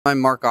I'm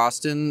Marc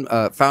Austin,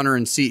 founder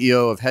and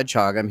CEO of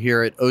Hedgehog. I'm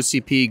here at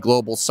OCP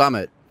Global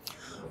Summit.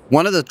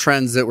 One of the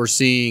trends that we're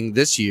seeing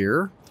this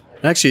year,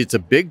 and actually it's a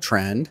big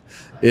trend,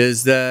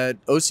 is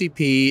that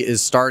OCP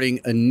is starting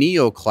a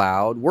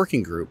Neocloud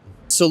working group.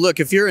 So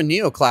look, if you're a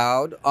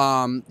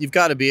Neocloud, you've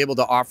got to be able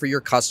to offer your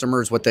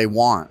customers what they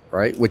want,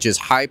 right? Which is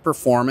high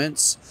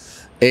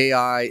performance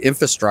AI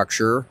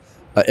infrastructure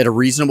at a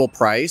reasonable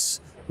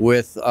price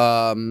with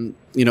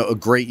a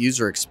great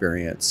user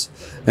experience.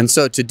 And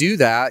so to do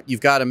that,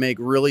 you've got to make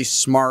really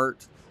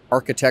smart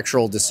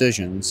architectural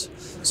decisions.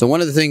 So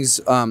one of the things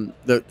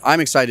that I'm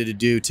excited to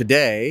do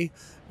today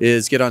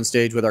is get on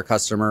stage with our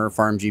customer,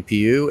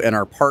 FarmGPU, and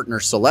our partner,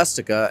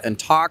 Celestica, and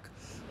talk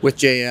with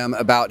JM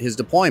about his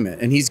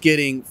deployment. And he's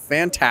getting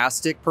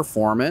fantastic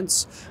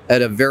performance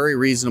at a very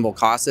reasonable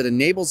cost that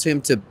enables him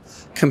to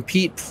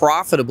compete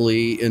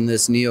profitably in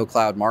this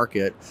Neocloud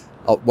market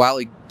while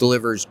he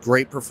delivers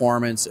great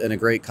performance and a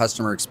great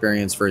customer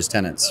experience for his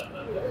tenants.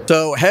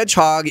 So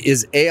Hedgehog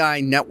is AI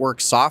network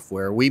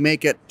software. We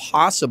make it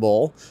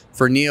possible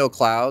for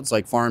Neoclouds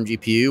like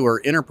FarmGPU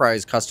or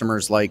enterprise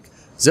customers like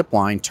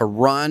Zipline to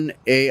run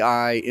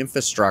AI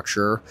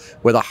infrastructure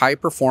with a high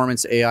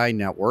performance AI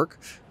network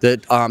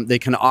that they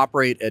can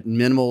operate at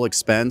minimal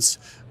expense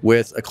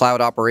with a cloud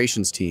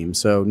operations team.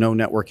 So no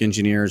network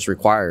engineers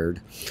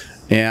required.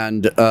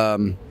 And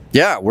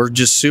yeah, we're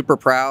just super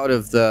proud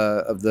of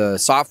the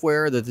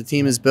software that the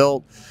team has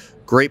built.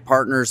 Great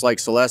partners like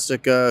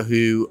Celestica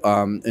who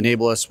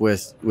enable us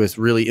with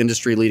really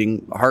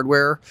industry-leading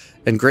hardware,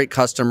 and great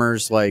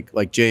customers like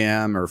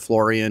JM or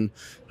Florian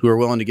who are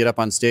willing to get up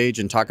on stage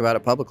and talk about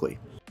it publicly.